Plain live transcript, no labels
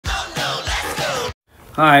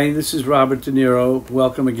Hi, this is Robert De Niro.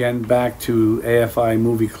 Welcome again back to AFI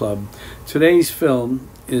Movie Club. Today's film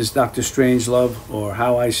is Dr. Strangelove, or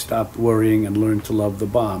How I Stopped Worrying and Learned to Love the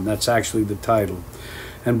Bomb. That's actually the title.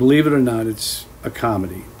 And believe it or not, it's a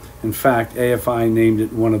comedy. In fact, AFI named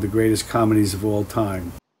it one of the greatest comedies of all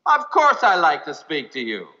time. Of course I like to speak to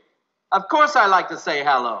you. Of course I like to say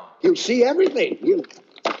hello. He'll see everything.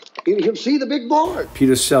 He'll see the big board.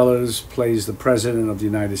 Peter Sellers plays the President of the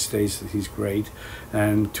United States. He's great.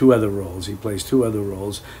 And two other roles. He plays two other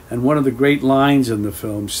roles. And one of the great lines in the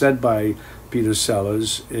film, said by Peter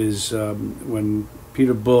Sellers, is when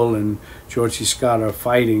Peter Bull and George C. Scott are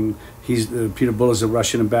fighting. Peter Bull is the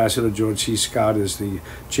Russian ambassador. George C. Scott is the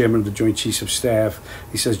chairman of the Joint Chiefs of Staff.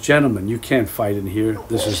 He says, "Gentlemen, you can't fight in here.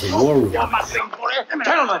 This is the war room."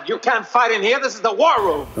 Gentlemen, you can't fight in here. This is the war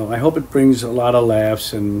room. So I hope it brings a lot of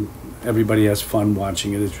laughs and everybody has fun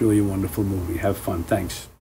watching it. It's really a wonderful movie. Have fun. Thanks.